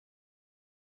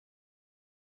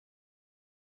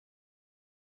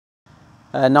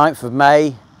9th of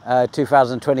May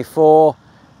 2024.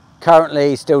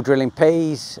 Currently still drilling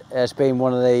peas. It's been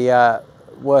one of the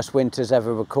worst winters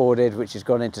ever recorded, which has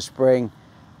gone into spring.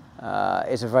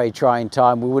 It's a very trying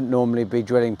time. We wouldn't normally be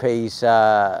drilling peas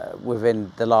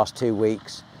within the last 2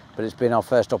 weeks, but it's been our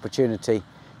first opportunity.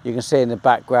 You can see in the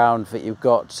background that you've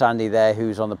got Sandy there,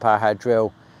 who's on the powerhead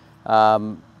drill.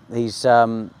 He's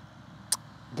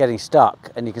getting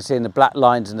stuck, and you can see in the black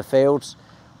lines in the fields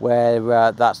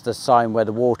where that's the sign where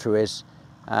the water is,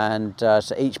 and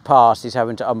so each pass he's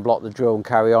having to unblock the drill and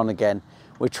carry on again.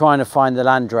 We're trying to find the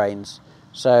land drains,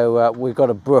 so we've got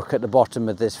a brook at the bottom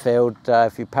of this field.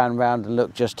 If you pan round and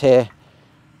look just here,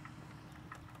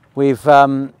 we've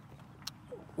got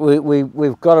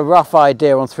a rough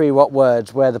idea on 3 Watt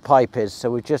Words where the pipe is,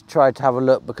 so we've just tried to have a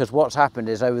look, because what's happened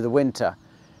is over the winter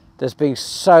there's been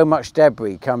so much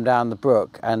debris come down the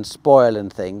brook and spoil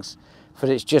and things that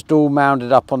it's just all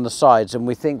mounded up on the sides, and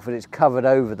we think that it's covered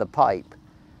over the pipe,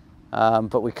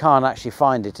 but we can't actually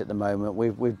find it at the moment.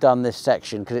 We've done this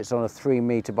section because it's on a 3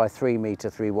 metre by 3 metre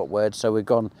 3 Watt Word, so we've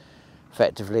gone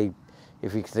effectively,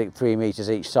 if you think 3 metres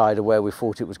each side of where we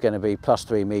thought it was going to be, plus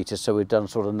 3 metres, so we've done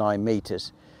sort of 9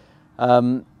 metres,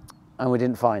 and we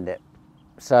didn't find it.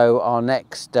 So our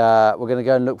next, we're going to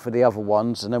go and look for the other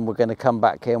ones, and then we're going to come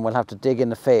back here and we'll have to dig in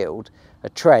the field a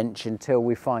trench until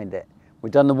we find it.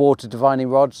 We've done the water divining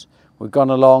rods, we've gone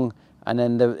along, and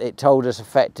then it told us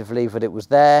effectively that it was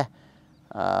there.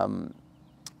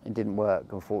 It didn't work,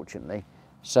 unfortunately.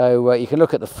 So you can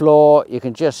look at the floor, you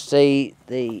can just see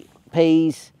the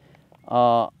peas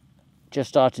are just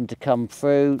starting to come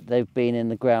through. They've been in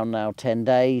the ground now 10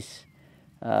 days.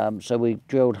 So we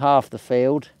drilled half the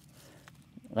field,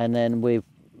 and then we're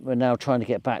now trying to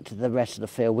get back to the rest of the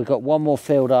field. We've got one more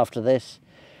field after this,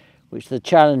 which the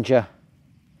Challenger,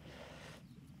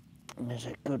 there's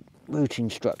a good rooting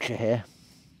structure here.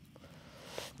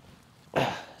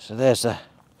 So there's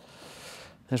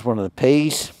one of the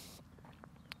peas.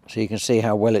 So you can see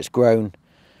how well it's grown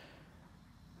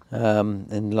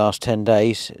in the last 10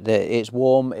 days. It's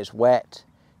warm, it's wet,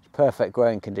 it's perfect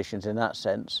growing conditions in that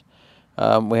sense.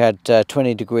 We had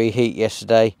 20-degree heat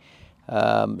yesterday.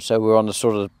 So we're on the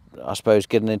sort of, I suppose,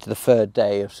 getting into the 3rd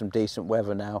day of some decent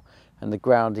weather now, and the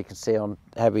ground, you can see on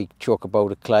heavy chalker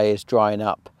boulder clay, is drying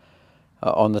up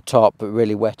on the top, but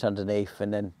really wet underneath,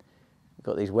 and then we've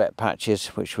got these wet patches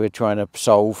which we're trying to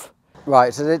solve.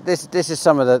 Right, so this is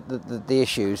some of the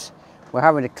issues. We're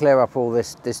having to clear up all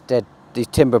these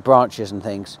timber branches and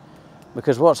things,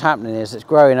 because what's happening is it's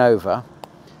growing over,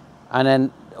 and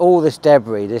then all this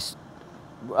debris, this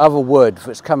other wood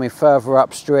that's coming further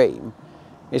upstream,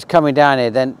 is coming down here.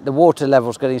 Then the water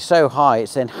level's getting so high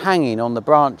it's then hanging on the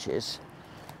branches,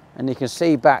 and you can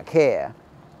see back here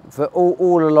for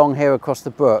all along here across the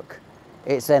brook,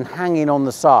 it's then hanging on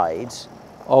the sides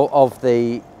of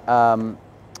the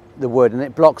wood, and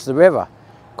it blocks the river.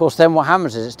 Of course, then what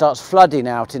happens is it starts flooding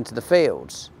out into the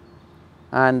fields,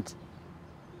 and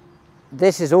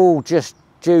this is all just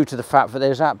due to the fact that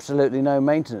there's absolutely no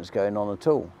maintenance going on at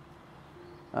all.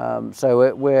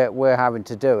 So we're having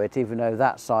to do it, even though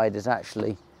that side is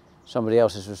actually somebody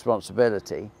else's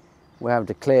responsibility. We're having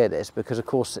to clear this because, of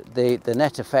course, the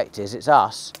net effect is it's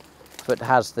us that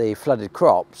has the flooded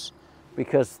crops,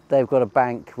 because they've got a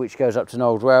bank which goes up to an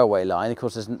old railway line. Of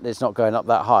course, it's not going up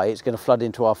that high. It's going to flood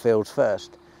into our fields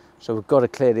first. So we've got to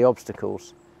clear the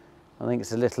obstacles. I think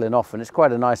it's a little and often. It's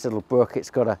quite a nice little brook. It's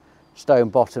got a stone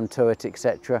bottom to it,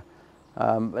 etc.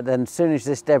 But then as soon as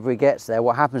this debris gets there,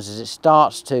 what happens is it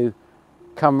starts to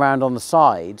come round on the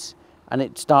sides, and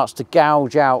it starts to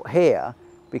gouge out here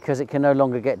because it can no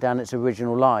longer get down its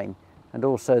original line. And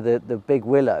also the big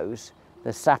willows,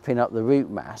 they're sapping up the root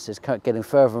mass, it's getting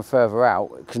further and further out,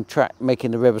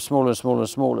 making the river smaller and smaller and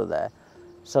smaller there,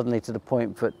 suddenly to the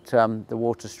point that the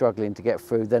water's struggling to get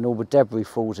through. Then all the debris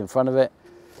falls in front of it,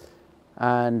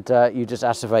 and you just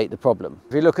aggravate the problem.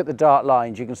 If you look at the dark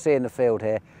lines, you can see in the field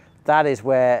here, that is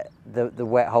where the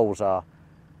wet holes are,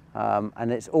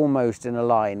 and it's almost in a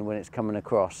line when it's coming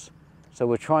across. So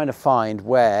we're trying to find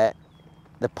where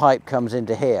the pipe comes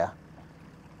into here,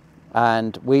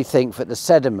 and we think that the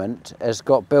sediment has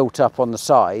got built up on the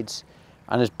sides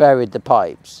and has buried the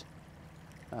pipes.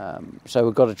 So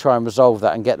we've got to try and resolve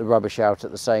that and get the rubbish out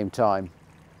at the same time,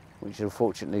 which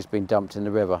unfortunately has been dumped in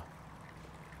the river.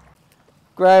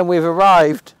 Graham, we've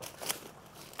arrived.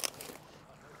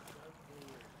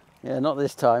 Yeah, not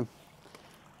this time.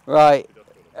 Right,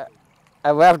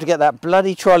 we have to get that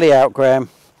bloody trolley out, Graham.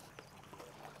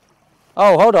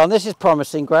 Oh, hold on, this is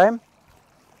promising, Graham.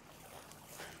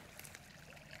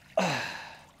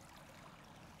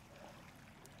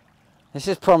 This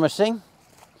is promising.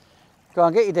 Go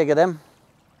on, get your digger then.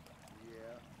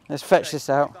 Let's fetch this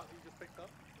out.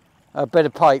 A bit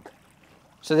of pipe.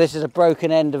 So this is a broken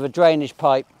end of a drainage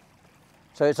pipe.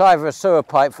 So it's either a sewer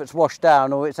pipe that's washed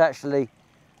down, or it's actually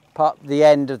the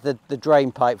end of the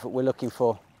drain pipe that we're looking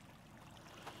for,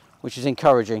 which is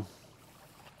encouraging.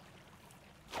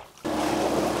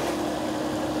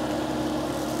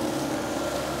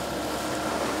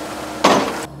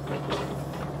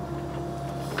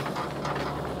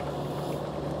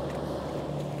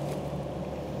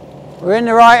 We're in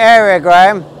the right area,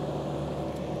 Graham.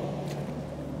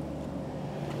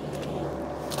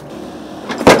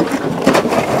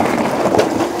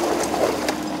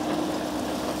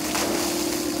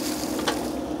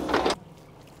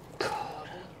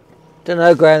 Don't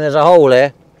know, Graham, there's a hole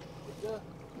here.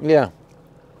 Yeah.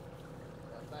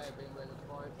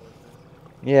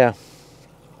 Yeah.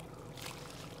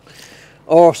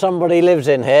 Or somebody lives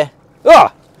in here.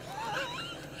 Ah!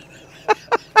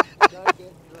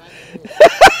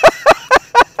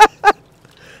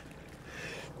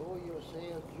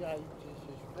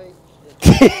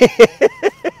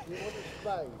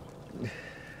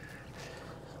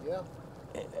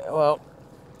 Well,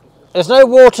 there's no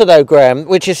water though, Graham,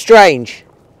 which is strange.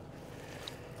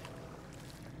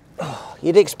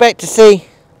 You'd expect to see.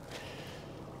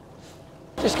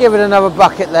 Just give it another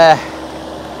bucket there.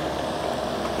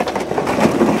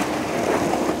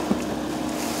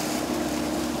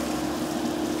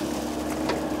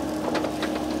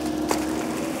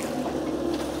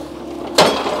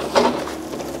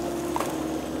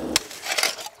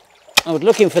 I was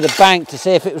looking for the bank to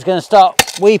see if it was going to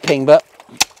start weeping, but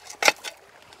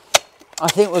I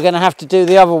think we're going to have to do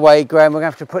the other way, Graham. We're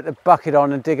going to have to put the bucket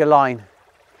on and dig a line.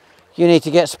 You need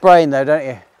to get spraying though, don't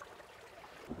you?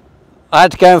 I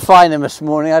had to go and find them this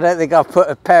morning. I don't think I've put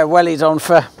a pair of wellies on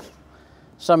for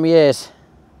some years.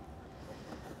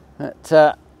 But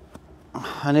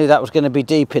I knew that was going to be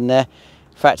deep in there.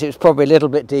 In fact, it was probably a little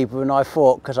bit deeper than I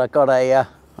thought, because I've got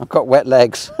wet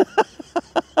legs.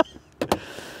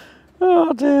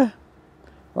 Oh dear.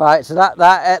 Right, so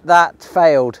that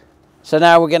failed. So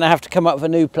now we're going to have to come up with a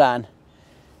new plan.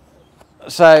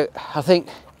 So I think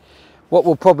what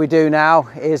we'll probably do now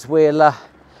is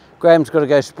Graham's got to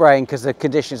go spraying because the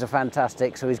conditions are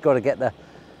fantastic. So he's got to get the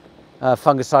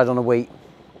fungicide on the wheat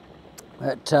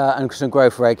and some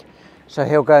growth reg. So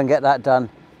he'll go and get that done.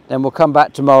 Then we'll come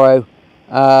back tomorrow.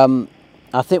 I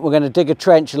think we're going to dig a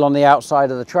trench along the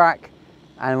outside of the track,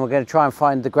 and we're going to try and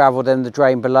find the gravel, then the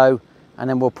drain below. And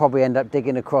then we'll probably end up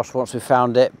digging across once we've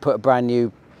found it, put a brand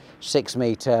new 6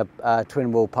 metre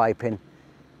twin wall pipe in,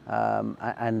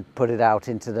 and put it out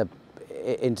into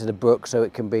the brook, so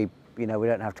it can be, you know, we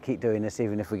don't have to keep doing this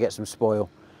even if we get some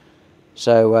spoil.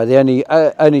 So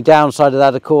the only downside of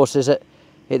that, of course, is that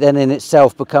it then in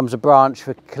itself becomes a branch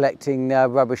for collecting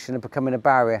rubbish and becoming a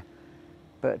barrier.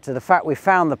 But to the fact we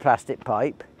found the plastic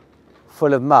pipe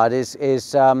full of mud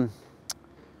is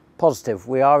positive.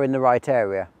 We are in the right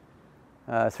area.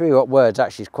 3 words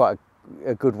actually is quite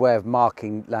a good way of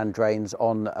marking land drains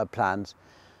on plans.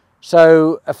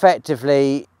 So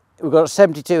effectively, we've got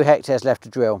 72 hectares left to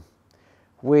drill.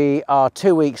 We are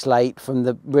 2 weeks late from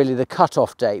the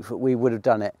cut-off date that we would have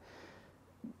done it.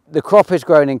 The crop is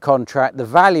grown in contract. The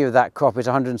value of that crop is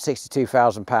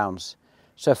 £162,000.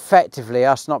 So effectively,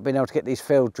 us not being able to get these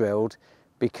field drilled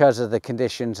because of the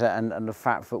conditions and the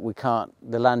fact that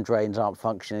the land drains aren't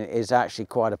functioning, is actually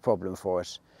quite a problem for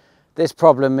us. This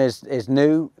problem is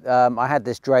new. I had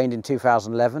this drained in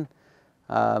 2011,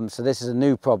 so this is a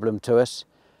new problem to us.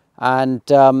 And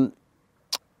the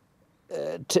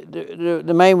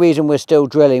main reason we're still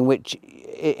drilling, which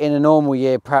in a normal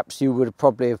year perhaps you would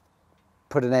probably have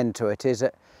put an end to it, is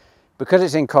that because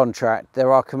it's in contract,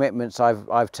 there are commitments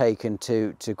I've taken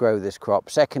to grow this crop.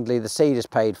 Secondly, the seed is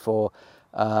paid for,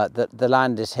 the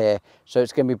land is here, so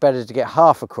it's going to be better to get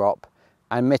half a crop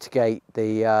and mitigate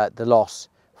the loss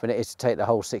than it is to take the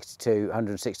whole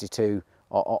 162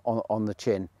 on the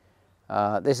chin.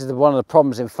 This is one of the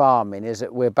problems in farming, is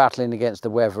that we're battling against the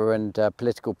weather and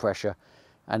political pressure,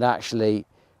 and actually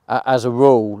as a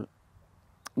rule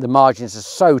the margins are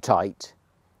so tight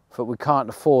that we can't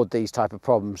afford these type of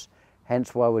problems,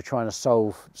 hence why we're trying to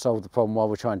solve the problem while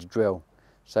we're trying to drill.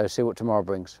 So see what tomorrow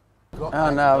brings.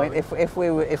 Oh no, I mean, if we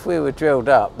were drilled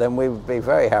up, then we would be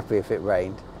very happy if it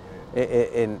rained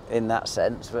in that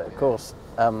sense, but of course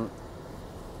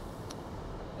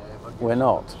we're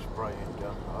not. Right.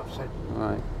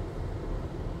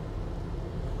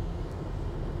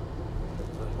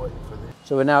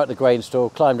 So we're now at the grain store,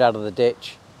 climbed out of the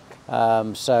ditch,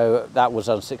 so that was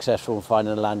unsuccessful in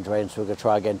finding a land drain, so we're going to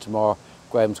try again tomorrow.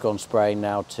 Graham's gone spraying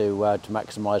now to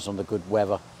maximise on the good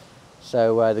weather.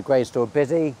 So the grain store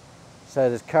busy, So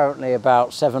there's currently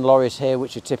about 7 lorries here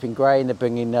which are tipping grain. They're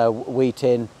bringing wheat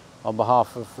in on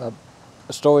behalf of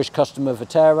a storage customer,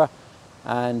 Viterra,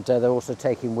 and they're also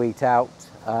taking wheat out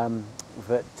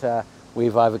that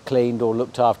we've either cleaned or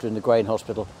looked after in the grain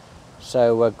hospital.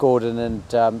 So Gordon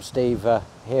and Steve are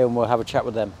here, and we'll have a chat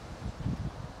with them.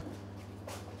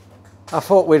 I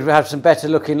thought we'd have some better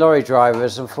looking lorry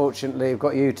drivers. Unfortunately, we've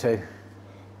got you two.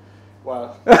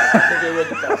 Well, I think they were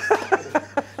the best.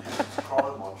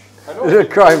 Crime watch. I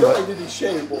know I didn't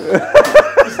shave, but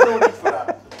there's no need for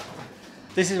that.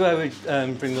 This is where we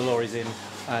bring the lorries in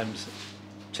and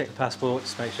check the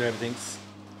passports, make sure everything's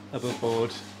above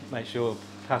board, make sure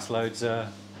pass loads are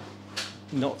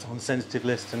not on sensitive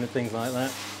lists and things like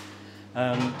that.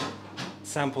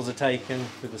 Samples are taken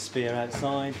with the spear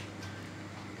outside,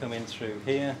 come in through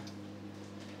here.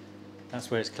 That's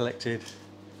where it's collected.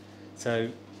 So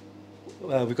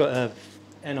we've got a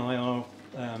NIR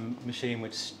machine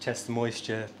which tests the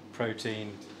moisture,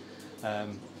 protein,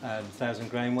 and 1,000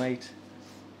 grain weight.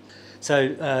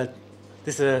 So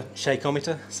this is a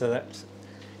shakeometer, so that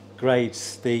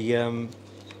grades the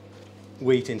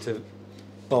wheat into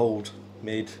bold,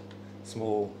 mid,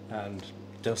 small and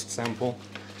dust sample.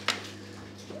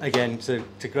 Again,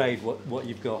 to grade what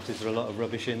you've got, is there a lot of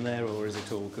rubbish in there or is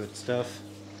it all good stuff?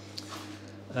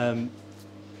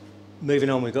 Moving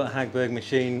on, we've got a Hagberg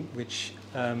machine which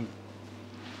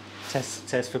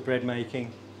tests for bread making.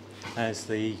 There's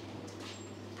the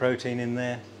protein in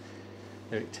there,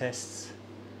 there it tests.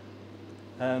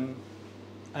 And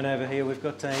over here we've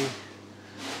got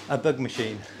a bug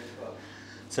machine.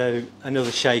 So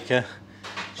another shaker,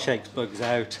 shakes bugs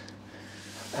out.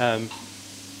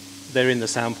 They're in the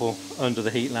sample under the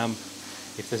heat lamp.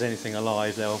 If there's anything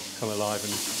alive, they'll come alive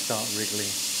and start wriggling.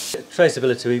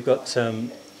 Traceability, we've got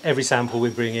every sample we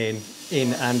bring in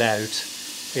and out.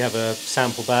 We have a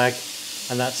sample bag,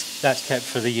 and that's kept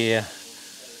for the year.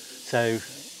 So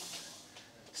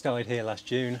started here last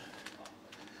June,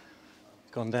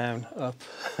 gone down, up,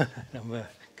 and we're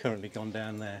currently gone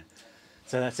down there.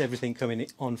 So that's everything coming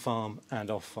on farm and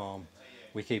off farm.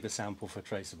 We keep a sample for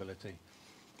traceability.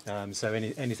 So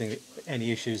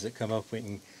any issues that come up, we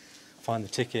can find the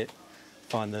ticket,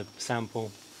 find the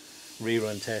sample,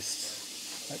 rerun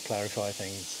tests that clarify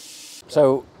things.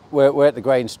 So we're at the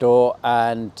grain store,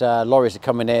 and lorries are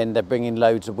coming in. They're bringing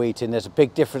loads of wheat in. There's a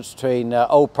big difference between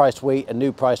old price wheat and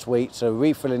new price wheat. So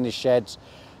refilling the sheds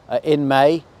in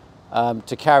May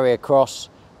to carry across.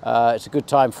 It's a good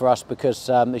time for us because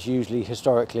it's usually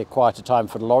historically a quieter time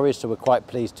for the lorries, so we're quite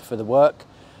pleased for the work.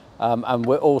 And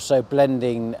we're also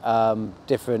blending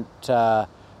different low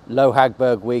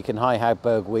Hagberg wheat and high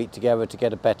Hagberg wheat together to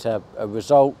get a better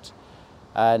result.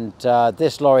 And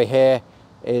this lorry here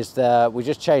is we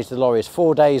just changed the lorry. It's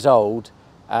 4 days old,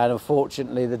 and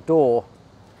unfortunately the door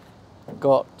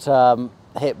got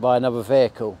hit by another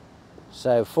vehicle.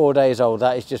 So 4 days old,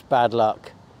 that is just bad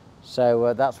luck.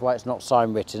 So that's why it's not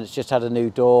sign written. It's just had a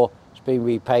new door, it's been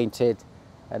repainted,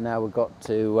 and now we've got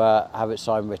to have it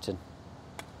sign written.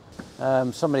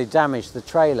 Somebody damaged the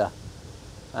trailer,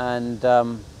 and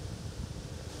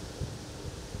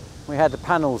we had the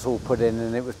panels all put in,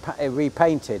 and it was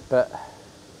repainted, but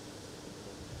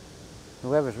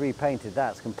whoever's repainted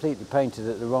that's completely painted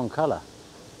it the wrong colour.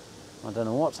 I don't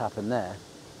know what's happened there.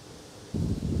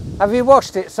 Have you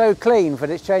washed it so clean that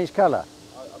it's changed colour?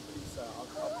 I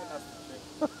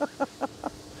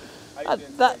believe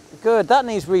so. That good. That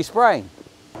needs respraying.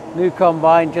 New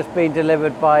combine just been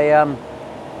delivered by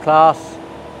Claas,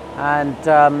 and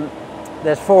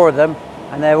there's 4 of them,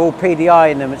 and they're all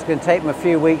PDI in them. It's going to take them a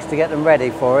few weeks to get them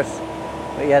ready for us.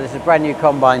 But yeah, this is a brand new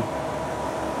combine.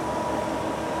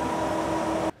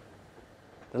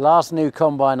 The last new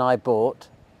combine I bought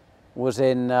was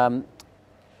in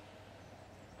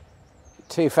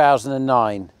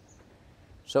 2009.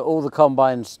 So all the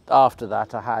combines after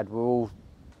that I had were all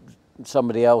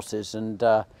somebody else's, and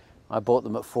I bought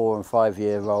them at 4 and 5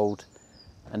 year old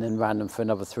and then ran them for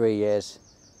another 3 years.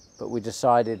 But we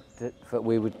decided that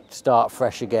we would start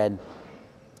fresh again,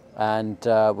 and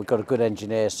we've got a good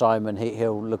engineer, Simon.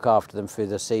 He'll look after them through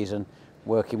the season,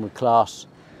 working with Claas.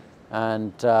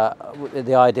 And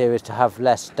the idea is to have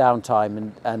less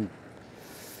downtime, and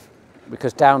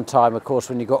because downtime, of course,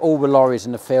 when you've got all the lorries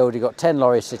in the field, you've got 10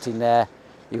 lorries sitting there,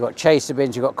 you've got chaser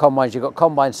bins, you've got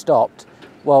combines stopped.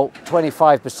 Well,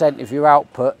 25% of your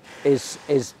output is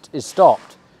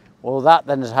stopped. Well, that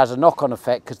then has a knock-on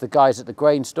effect, because the guys at the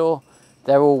grain store,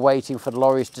 they're all waiting for the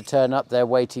lorries to turn up. They're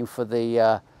waiting for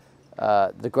the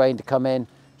grain to come in.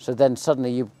 So then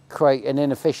suddenly you create an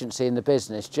inefficiency in the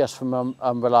business just from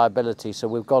unreliability. So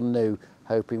we've gone new,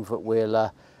 hoping that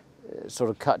we'll sort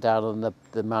of cut down on the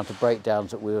amount of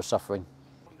breakdowns that we were suffering.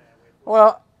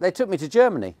 Well, they took me to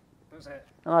Germany. Was it?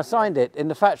 And I signed it in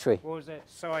the factory. What was it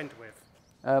signed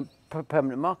with?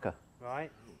 Permanent marker.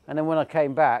 Right. And then when I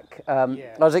came back, I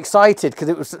was excited because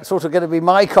it was sort of going to be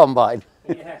my combine,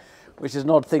 Yeah. which is an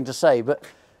odd thing to say, but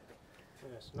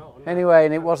It's not. anyway,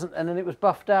 and it wasn't, and then it was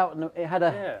buffed out, and it had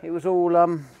a, it was all,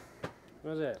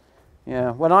 Was it?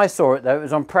 yeah. When I saw it though, it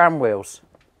was on pram wheels.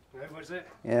 Was it?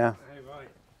 Yeah. Oh, right.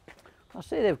 I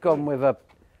see they've gone with a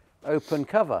open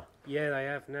cover. Yeah, they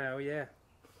have now, yeah.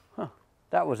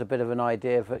 That was a bit of an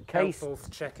idea for case. Helpful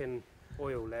for checking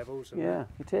oil levels. And Yeah,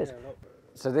 it is. Yeah, a lot.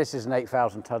 So this is an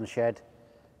 8,000 ton shed.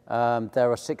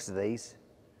 There are 6 of these,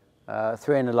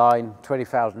 3 in a line,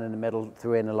 20,000 in the middle,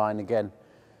 3 in a line again.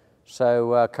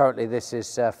 So currently this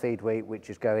is feed wheat which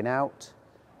is going out.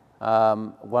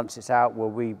 Once it's out, we'll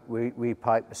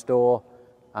re-pipe the store,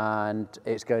 and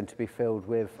it's going to be filled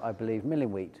with, I believe,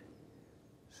 milling wheat.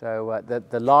 So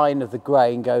the line of the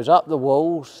grain goes up the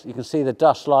walls. You can see the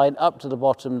dust line up to the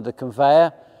bottom of the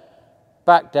conveyor,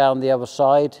 back down the other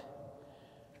side,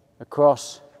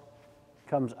 across,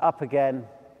 comes up again,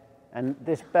 and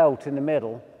this belt in the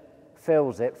middle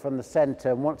fills it from the centre,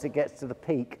 and once it gets to the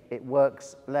peak, it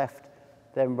works left,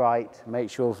 then right, make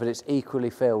sure that it's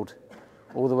equally filled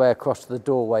all the way across to the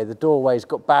doorway. The doorway's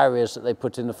got barriers that they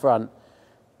put in the front,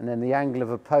 and then the angle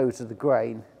of oppose of the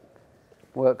grain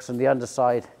works on the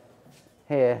underside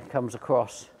here, comes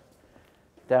across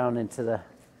down into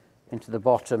the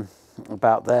bottom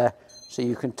about there, so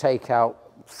you can take out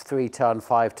 3 ton,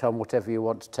 5 ton, whatever you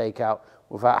want to take out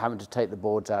without having to take the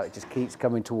boards out. It just keeps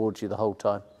coming towards you the whole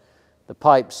time. The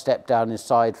pipes step down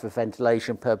inside for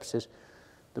ventilation purposes.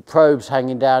 The probes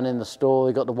hanging down in the store,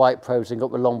 they've got the white probes, they've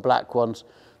got the long black ones.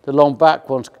 The long black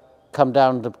ones come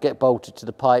down to get bolted to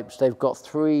the pipes. They've got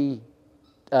 3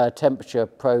 temperature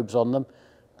probes on them,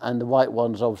 and the white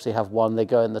ones obviously have 1. They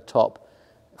go in the top,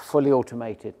 fully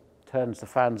automated, turns the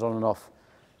fans on and off.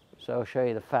 So I'll show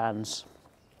you the fans,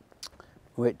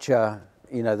 which you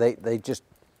know, they just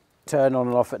turn on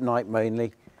and off at night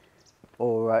mainly,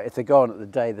 or if they go on at the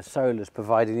day, the solar's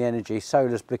providing the energy.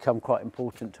 Solar's become quite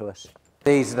important to us.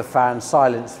 These are the fans,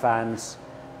 silence fans.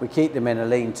 We keep them in a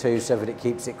lean-to so that it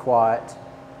keeps it quiet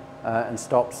and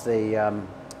stops the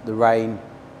rain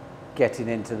getting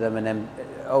into them and then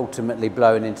ultimately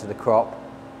blowing into the crop.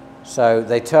 So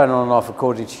they turn on and off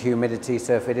according to humidity,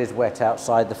 so if it is wet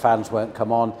outside, the fans won't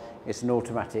come on. It's an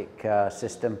automatic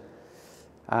system,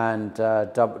 and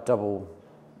double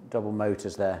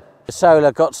motors there. The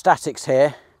solar got statics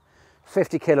here,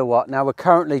 50 kilowatt. Now we're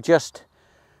currently just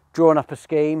drawing up a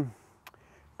scheme,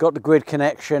 got the grid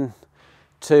connection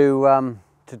to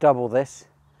double this.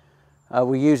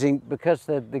 We're using, because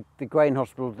the grain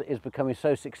hospital is becoming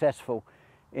so successful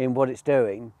in what it's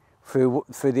doing through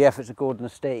the efforts of Gordon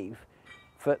and Steve,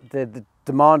 the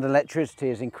demand on electricity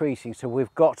is increasing, so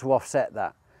we've got to offset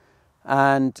that.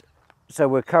 And so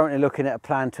we're currently looking at a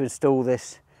plan to install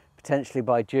this potentially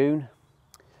by June,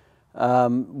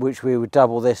 which we would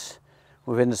double this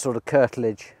within the sort of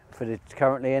curtilage that it's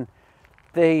currently in.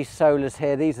 These solars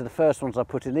here, these are the first ones I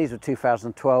put in. These were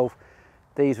 2012,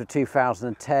 these were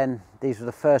 2010. These were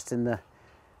the first in the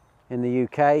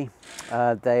UK.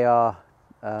 They are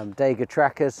Dega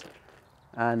trackers,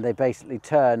 and they basically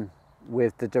turn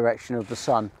with the direction of the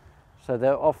sun. So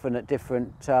they're often at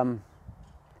different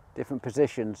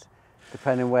positions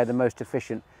depending where they're most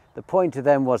efficient. The point of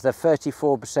them was they're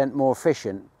 34% more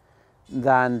efficient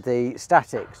than the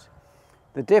statics.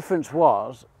 The difference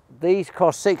was these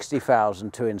cost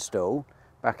 60,000 to install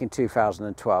back in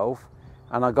 2012,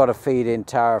 and I got a feed-in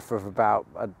tariff of about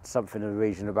something in the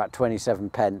region of about 27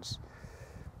 pence.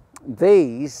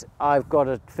 These, I've got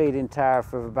a feed-in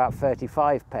tariff of about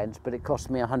 35 pence, but it cost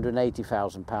me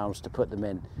 £180,000 to put them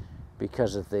in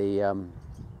because of the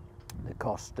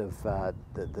cost of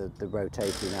the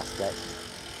rotating aspect.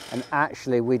 And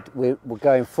actually, we're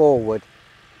going forward,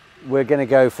 we're going to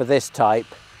go for this type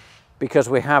because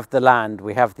we have the land,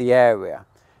 we have the area.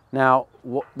 Now,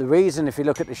 the reason, if you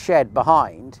look at the shed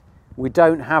behind, we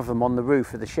don't have them on the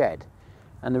roof of the shed.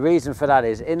 And the reason for that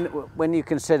is, when you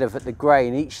consider that the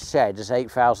grain, each shed is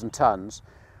 8,000 tonnes,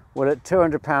 well, at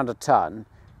 £200 a tonne,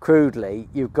 crudely,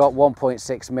 you've got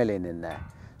 1.6 million in there.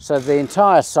 So the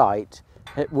entire site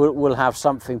will have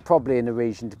something probably in the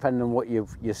region, depending on what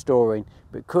you're storing,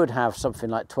 but could have something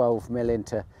like 12 million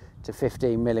to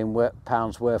 15 million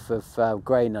pounds worth of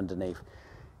grain underneath.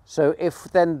 So if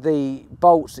then the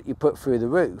bolts that you put through the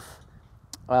roof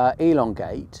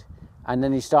elongate, and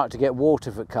then you start to get water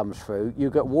that comes through,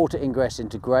 you get water ingress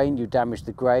into grain, you damage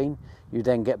the grain, you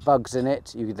then get bugs in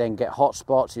it, you then get hot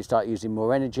spots, you start using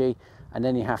more energy, and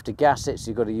then you have to gas it, so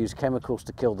you've got to use chemicals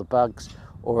to kill the bugs,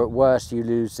 or at worst you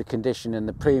lose the condition and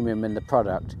the premium in the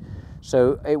product.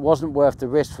 So it wasn't worth the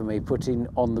risk for me putting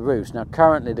on the roofs. Now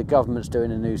currently the government's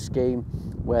doing a new scheme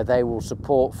where they will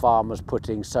support farmers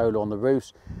putting solar on the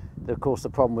roofs. Of course the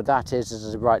problem with that is,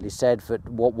 as I rightly said, that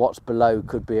what's below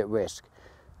could be at risk.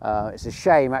 It's a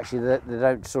shame actually that they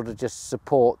don't sort of just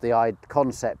support the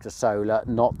concept of solar,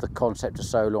 not the concept of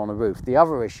solar on a roof. The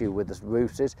other issue with the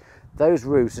roofs is those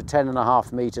roofs are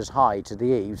 10.5 metres high to the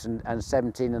eaves and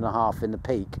 17.5 in the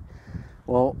peak.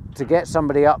 Well, to get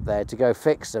somebody up there to go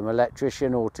fix them,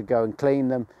 electrician, or to go and clean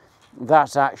them,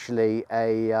 that's actually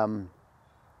that's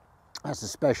a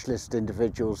specialist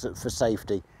individuals for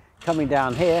safety. Coming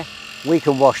down here, we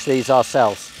can wash these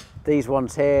ourselves. These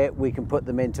ones here, we can put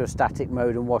them into a static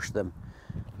mode and wash them.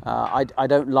 I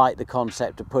don't like the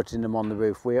concept of putting them on the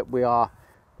roof. We are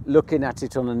looking at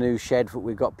it on a new shed that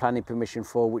we've got planning permission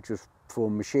for, which was for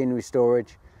machinery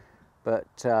storage, but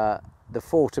the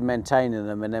thought of maintaining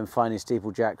them and then finding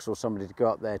steeplejacks or somebody to go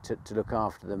up there to look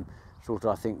after them, sort of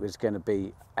I think was going to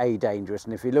be dangerous.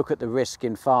 And if you look at the risk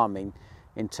in farming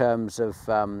in terms of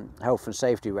health and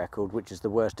safety record, which is the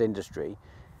worst industry,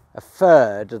 a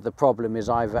third of the problem is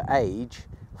either age,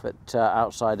 but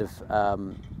outside of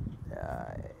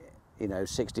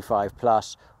 65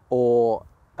 plus, or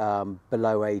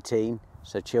below 18,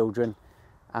 so children.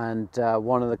 And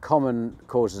one of the common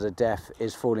causes of death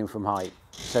is falling from height.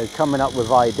 So coming up with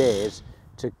ideas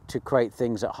to create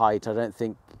things at height, I don't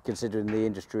think, considering the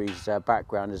industry's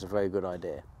background, is a very good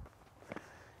idea.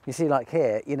 You see, like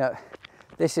here,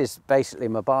 this is basically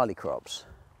my barley crops.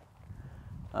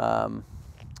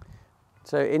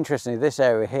 So interestingly, this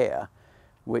area here,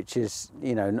 which is,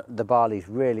 the barley's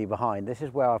really behind, this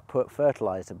is where I've put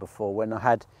fertiliser before, when I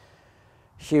had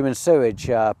human sewage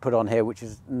put on here, which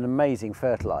is an amazing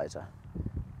fertiliser.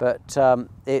 But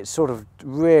it sort of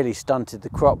really stunted the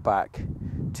crop back,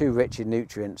 too rich in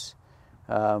nutrients,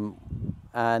 and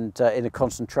in a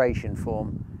concentration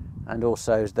form. And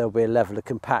also there'll be a level of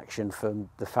compaction from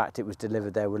the fact it was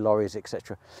delivered there with lorries,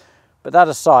 etc. But that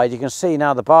aside, you can see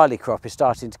now the barley crop is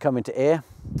starting to come into ear,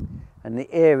 and the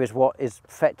ear is what is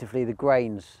effectively the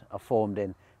grains are formed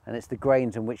in, and it's the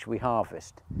grains in which we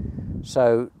harvest.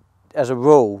 So as a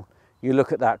rule, you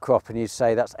look at that crop and you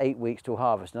say that's 8 weeks to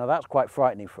harvest. Now that's quite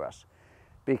frightening for us,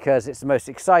 because it's the most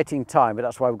exciting time, but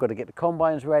that's why we've got to get the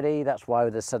combines ready. That's why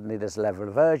there's a level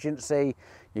of urgency.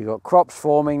 You've got crops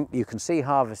forming, you can see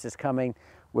harvest is coming.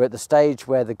 We're at the stage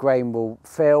where the grain will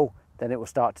fill, then it will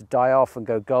start to die off and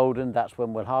go golden. That's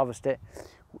when we'll harvest it.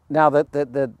 Now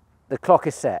the clock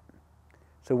is set.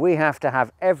 So we have to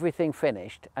have everything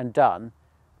finished and done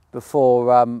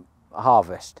before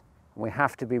harvest. We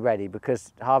have to be ready,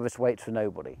 because harvest waits for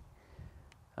nobody.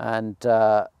 And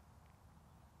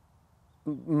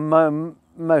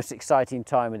most exciting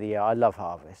time of the year. I love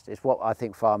harvest. It's what I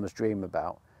think farmers dream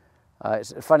about.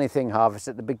 It's a funny thing, harvest.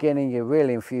 At the beginning, you're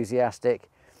really enthusiastic.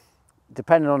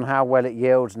 Depending on how well it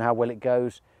yields and how well it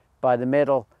goes, by the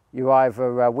middle, you're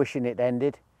either wishing it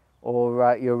ended,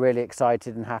 or you're really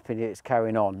excited and happy that it's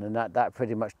carrying on. And that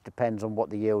pretty much depends on what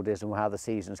the yield is and how the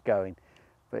season's going.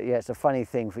 But yeah, it's a funny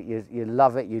thing that you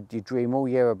love it, you dream all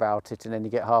year about it, and then you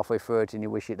get halfway through it and you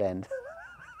wish it end.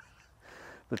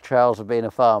 The trials of being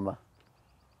a farmer.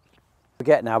 I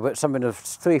forget now, but something of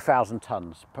 3,000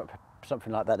 tonnes,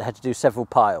 something like that. They had to do several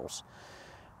piles.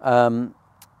 And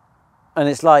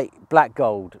it's like black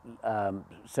gold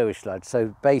sewage sludge.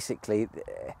 So basically,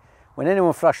 when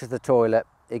anyone flushes the toilet,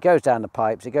 it goes down the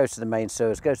pipes, it goes to the main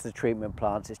sewers, goes to the treatment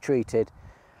plants, it's treated.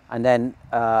 And then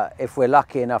if we're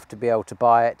lucky enough to be able to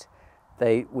buy it,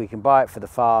 we can buy it for the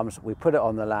farms, we put it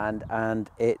on the land, and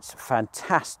it's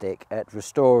fantastic at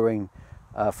restoring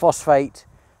phosphate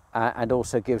and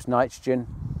also gives nitrogen.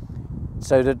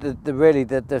 So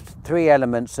the three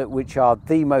elements which are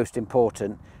the most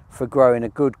important for growing a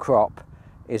good crop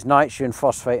is nitrogen,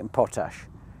 phosphate and potash.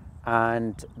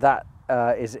 And that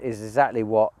is exactly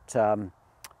what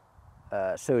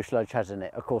sewage sludge has in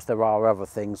it. Of course, there are other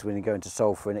things when you go into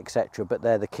sulphur and etc., but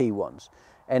they're the key ones,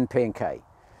 NP and K.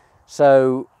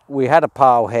 So we had a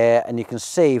pile here, and you can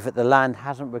see that the land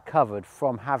hasn't recovered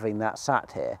from having that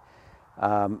sat here.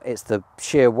 It's the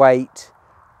sheer weight,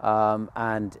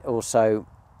 and also,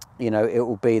 it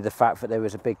will be the fact that there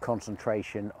was a big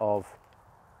concentration of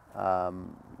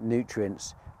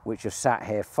nutrients which have sat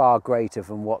here far greater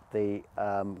than what the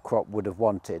crop would have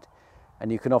wanted.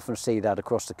 And you can often see that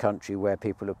across the country where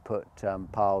people have put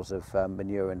piles of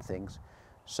manure and things.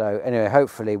 So anyway,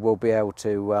 hopefully we'll be able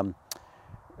to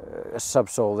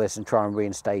subsoil this and try and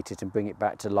reinstate it and bring it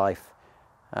back to life,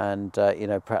 and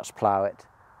perhaps plough it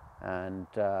and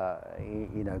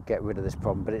you know, get rid of this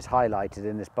problem. But it's highlighted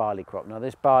in this barley crop. Now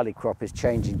this barley crop is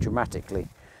changing dramatically,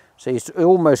 so you've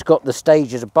almost got the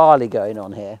stages of barley going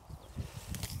on here.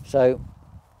 So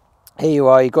here you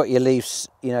are, you've got your leaves,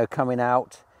 you know, coming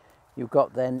out. You've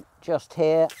got then just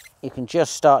here, you can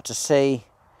just start to see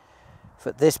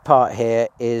that this part here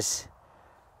is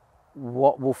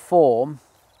what will form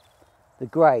the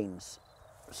grains.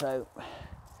 So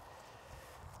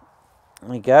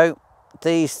there you go.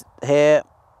 These here,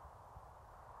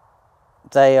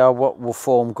 they are what will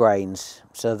form grains.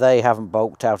 So they haven't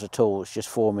bulked out at all, it's just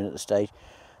forming at the stage.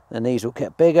 Then these will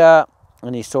get bigger,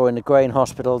 and you saw in the grain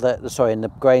hospital, in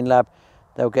the grain lab,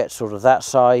 they'll get sort of that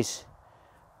size,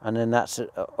 and then that's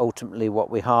ultimately what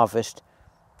we harvest.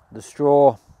 The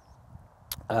straw,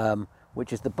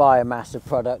 which is the biomass of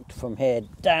product from here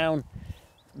down,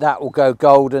 that will go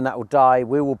golden, that will die.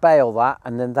 We will bale that,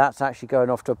 and then that's actually going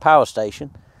off to a power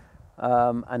station,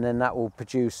 and then that will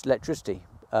produce electricity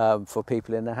for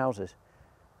people in their houses.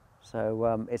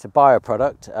 So it's a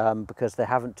bioproduct because they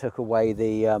haven't took away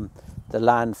the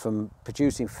land from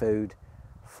producing food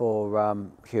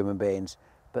for human beings,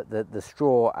 but the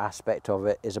straw aspect of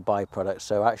it is a byproduct.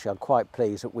 So actually I'm quite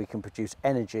pleased that we can produce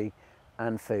energy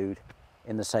and food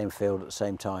in the same field at the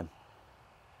same time.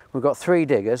 We've got 3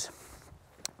 diggers,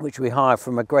 which we hired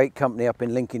from a great company up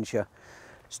in Lincolnshire,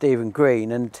 Stephen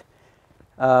Green, and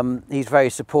he's very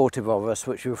supportive of us,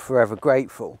 which we're forever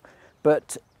grateful.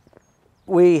 But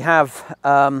we have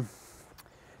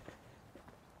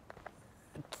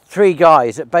 3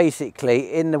 guys that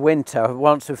basically in the winter,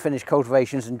 once we've finished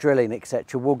cultivations and drilling,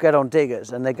 etc., will get on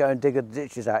diggers and they go and dig the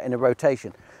ditches out in a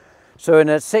rotation. So in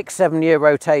a 6-7 year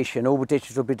rotation, all the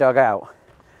ditches will be dug out.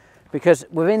 Because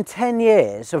within 10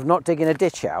 years of not digging a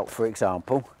ditch out, for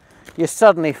example, you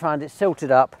suddenly find it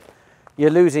silted up,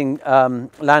 you're losing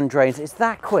land drains. It's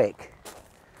that quick.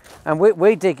 And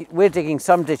we're digging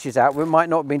some ditches out that might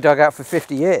not have been dug out for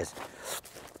 50 years.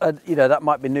 You know, that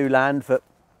might be new land that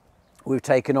we've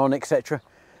taken on, etc.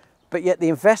 But yet the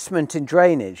investment in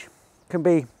drainage can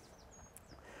be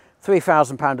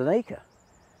 £3,000 an acre.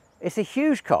 It's a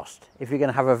huge cost if you're going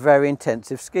to have a very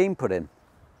intensive scheme put in.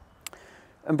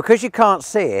 And because you can't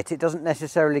see it, it doesn't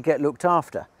necessarily get looked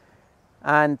after.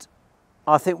 And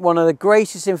I think one of the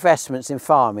greatest investments in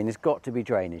farming has got to be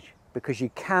drainage, because you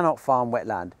cannot farm wet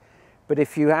land. But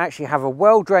if you actually have a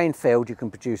well-drained field, you can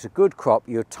produce a good crop.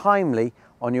 You're timely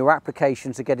on your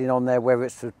applications of getting on there, whether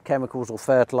it's for chemicals or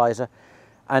fertiliser.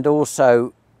 And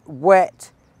also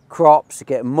wet crops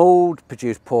get mulled,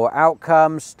 produce poor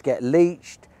outcomes, get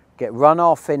leached, get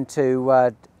runoff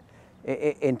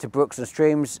into brooks and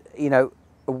streams. You know,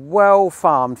 a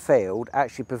well-farmed field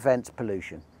actually prevents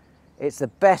pollution. It's the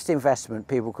best investment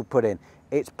people could put in.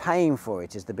 It's paying for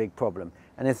it is the big problem.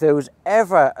 And if there was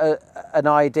ever an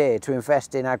idea to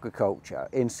invest in agriculture,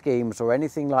 in schemes or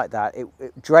anything like that,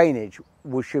 drainage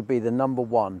should be the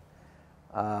 #1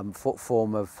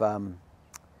 form of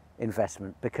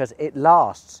investment, because it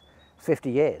lasts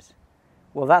 50 years.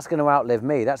 Well, that's going to outlive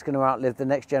me. That's going to outlive the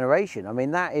next generation. I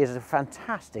mean, that is a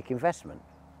fantastic investment.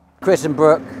 Chris and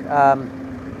Brooke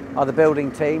are the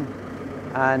building team,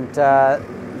 and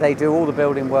they do all the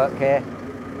building work here.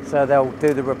 So they'll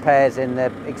do the repairs in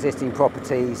their existing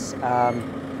properties,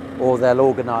 or they'll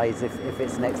organise if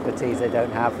it's an expertise they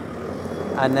don't have.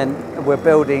 And then we're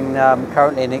building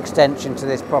currently an extension to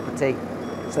this property.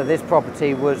 So this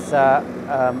property was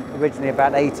originally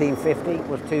about 1850,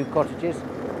 was 2 cottages.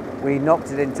 We knocked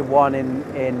it into one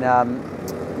in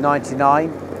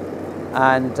 99,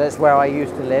 and that's where I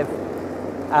used to live.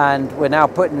 And we're now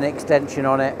putting an extension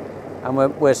on it, and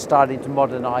we're starting to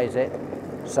modernise it.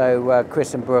 So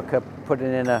Chris and Brooke are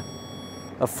putting in a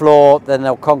floor, then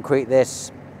they'll concrete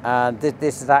this. And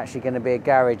this is actually going to be a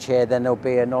garage here, then there'll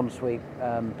be an ensuite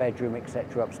bedroom,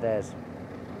 etc. upstairs.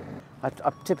 I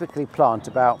typically plant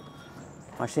about,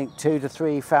 I think, 2,000 to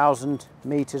 3,000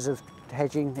 metres of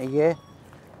hedging a year.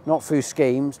 Not through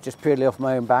schemes, just purely off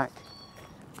my own back.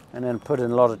 And then put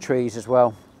in a lot of trees as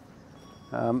well.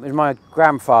 My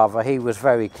grandfather, he was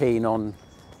very keen on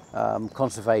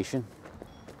conservation.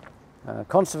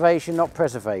 Conservation, not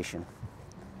preservation.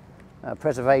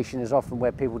 Preservation is often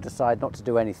where people decide not to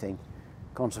do anything.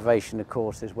 Conservation, of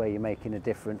course, is where you're making a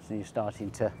difference and you're starting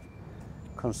to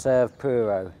conserve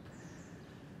puro.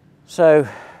 So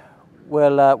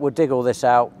we'll dig all this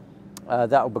out.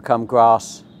 That will become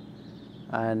grass,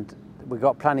 and we've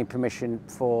got planning permission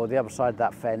for the other side of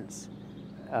that fence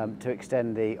to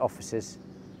extend the offices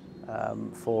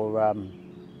for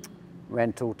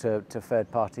rental to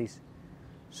third parties.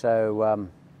 So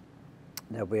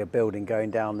there'll be a building going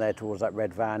down there towards that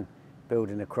red van,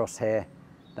 building across here,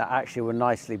 that actually will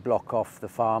nicely block off the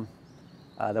farm.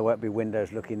 There won't be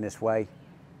windows looking this way,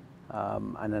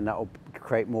 and then that will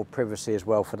create more privacy as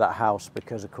well for that house,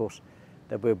 because of course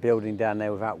there'll be a building down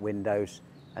there without windows,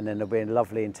 and then there'll be a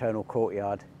lovely internal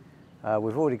courtyard.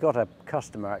 We've already got a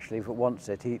customer actually that wants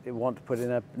it. He wants to put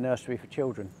in a nursery for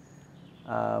children,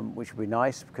 which would be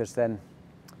nice, because then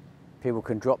people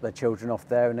can drop their children off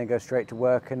there and then go straight to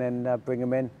work and then bring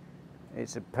them in.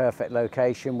 It's a perfect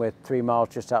location. We're 3 miles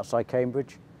just outside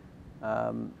Cambridge,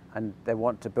 and they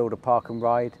want to build a park and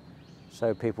ride,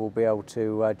 so people will be able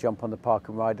to jump on the park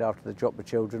and ride after they drop the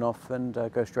children off and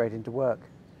go straight into work.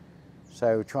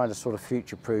 So we're trying to sort of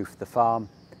future-proof the farm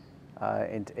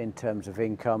in terms of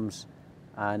incomes,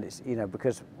 and it's, you know,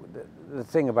 because the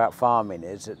thing about farming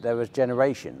is that there was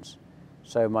generations.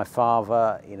 So my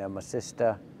father, you know, my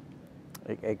sister,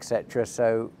 etc.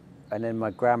 So, and then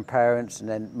my grandparents, and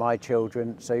then my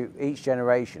children. So each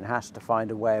generation has to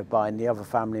find a way of buying the other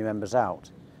family members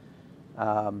out.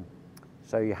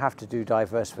 So you have to do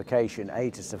diversification, A,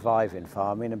 to survive in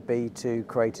farming, and B, to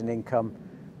create an income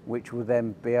which will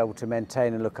then be able to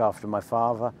maintain and look after my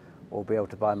father, or be able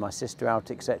to buy my sister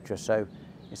out, etc. So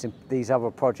these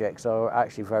other projects are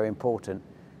actually very important.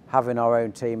 Having our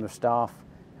own team of staff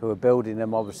who are building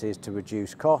them obviously is to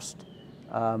reduce cost,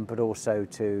 but also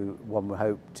to, one would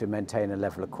hope, to maintain a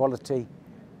level of quality.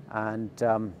 And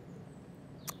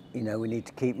you know, we need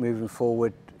to keep moving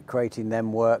forward, creating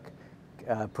them work,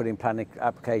 putting planning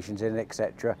applications in,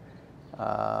 etc.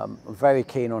 I'm very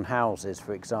keen on houses,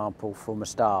 for example, for my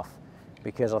staff,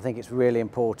 because I think it's really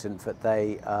important that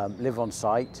they live on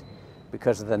site,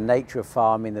 because of the nature of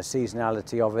farming, the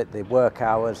seasonality of it, the work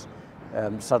hours.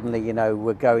 Suddenly, you know,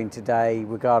 we're going today,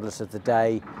 regardless of the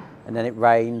day, and then it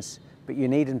rains. But you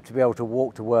need them to be able to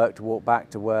walk to work, to walk back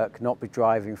to work, not be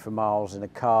driving for miles in a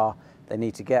car. They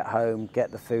need to get home,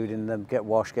 get the food in them, get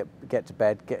washed, get to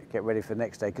bed, get ready for the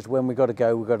next day. Because when we've got to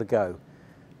go, we've got to go.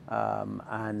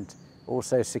 And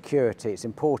also security. It's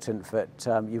important that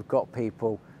you've got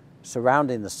people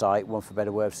surrounding the site, one for a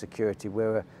better word of security.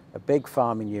 We're a big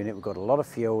farming unit. We've got a lot of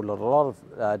fuel, a lot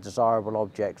of desirable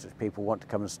objects that people want to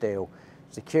come and steal.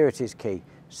 Security is key.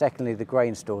 Secondly, the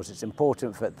grain stores. It's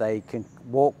important that they can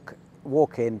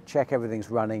walk in, check everything's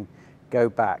running, go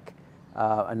back,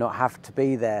 and not have to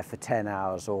be there for 10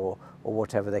 hours or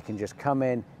whatever. They can just come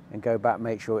in and go back,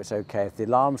 make sure it's okay. If the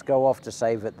alarms go off to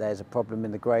say that there's a problem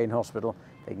in the grain hospital,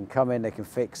 they can come in, they can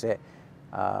fix it,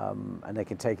 and they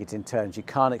can take it in turns. You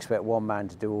can't expect one man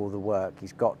to do all the work.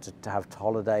 He's got to have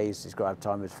holidays, he's got to have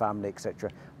time with his family, etc.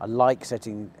 I like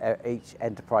setting each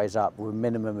enterprise up with a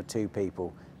minimum of 2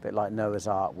 people, a bit like Noah's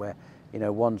Ark, where, you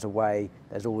know, one's away,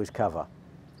 there's always cover.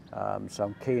 So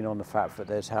I'm keen on the fact that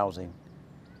there's housing.